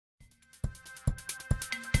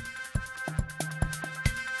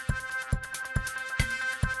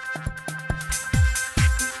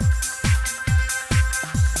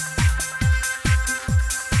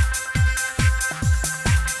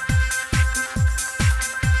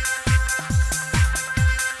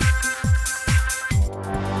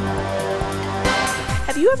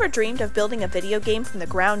you ever dreamed of building a video game from the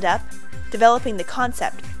ground up? Developing the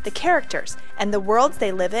concept, the characters, and the worlds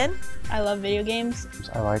they live in? I love video games.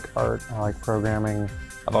 I like art, I like programming.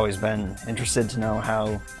 I've always been interested to know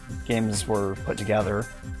how games were put together.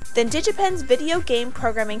 Then DigiPen's Video Game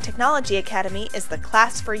Programming Technology Academy is the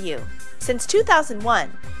class for you. Since 2001,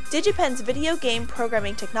 DigiPen's Video Game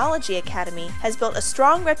Programming Technology Academy has built a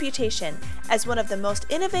strong reputation as one of the most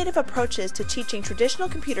innovative approaches to teaching traditional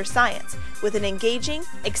computer science with an engaging,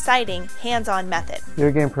 exciting, hands-on method.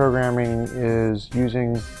 Video game programming is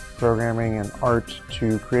using programming and art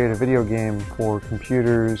to create a video game for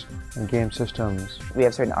computers and game systems. We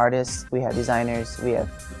have certain artists, we have designers, we have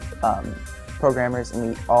programmers, and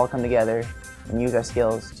we all come together and use our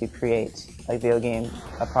skills to create a video game,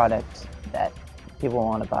 a product that people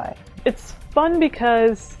want to buy. It's fun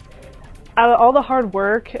because out of all the hard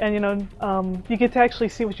work and you get to actually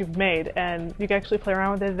see what you've made, and you can actually play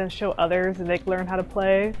around with it and then show others and they can learn how to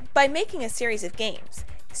play. By making a series of games,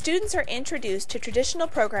 students are introduced to traditional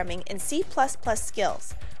programming and C++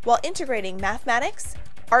 skills while integrating mathematics,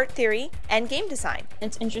 art theory, and game design.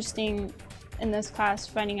 It's interesting in this class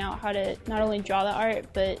finding out how to not only draw the art,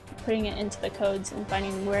 but putting it into the codes and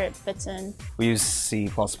finding where it fits in. We use C++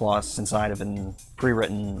 inside of a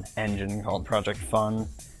pre-written engine called Project Fun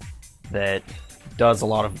that does a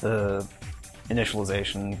lot of the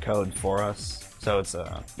initialization code for us, so it's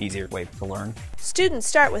an easier way to learn. Students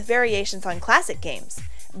start with variations on classic games,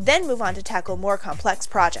 then move on to tackle more complex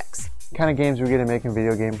projects. The kind of games we get to make in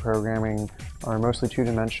video game programming are mostly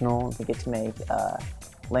two-dimensional. We get to make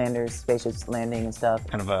landers, spaceships landing and stuff.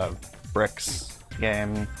 Kind of a bricks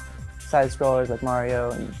game. Side-scrollers like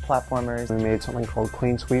Mario and platformers. We made something called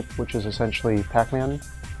Clean Sweep, which is essentially Pac-Man.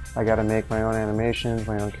 I got to make my own animations,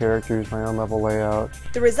 my own characters, my own level layout.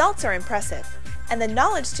 The results are impressive, and the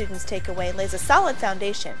knowledge students take away lays a solid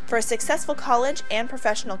foundation for a successful college and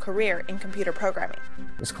professional career in computer programming.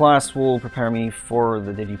 This class will prepare me for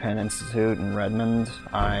the DigiPen Institute in Redmond.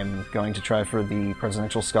 I'm going to try for the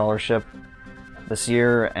Presidential Scholarship this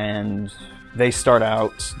year, and they start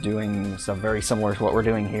out doing stuff very similar to what we're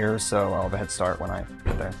doing here, so I'll have a head start when I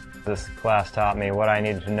get there. This class taught me what I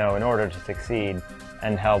needed to know in order to succeed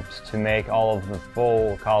and helped to make all of the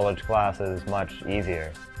full college classes much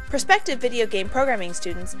easier. Prospective video game programming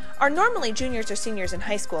students are normally juniors or seniors in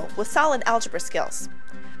high school with solid algebra skills.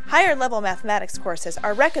 Higher level mathematics courses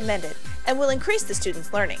are recommended and will increase the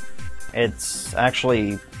students' learning. It's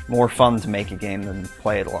actually more fun to make a game than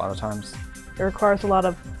play it a lot of times. It requires a lot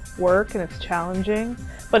of work and it's challenging,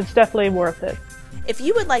 but it's definitely worth it. If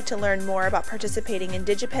you would like to learn more about participating in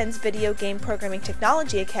DigiPen's Video Game Programming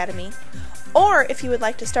Technology Academy, or if you would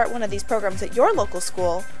like to start one of these programs at your local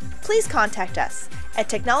school, please contact us at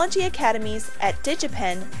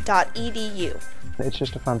technologyacademies@digipen.edu. It's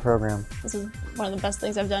just a fun program. This is one of the best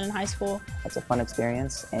things I've done in high school. It's a fun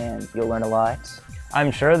experience and you'll learn a lot.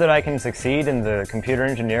 I'm sure that I can succeed in the computer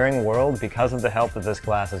engineering world because of the help that this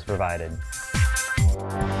class has provided.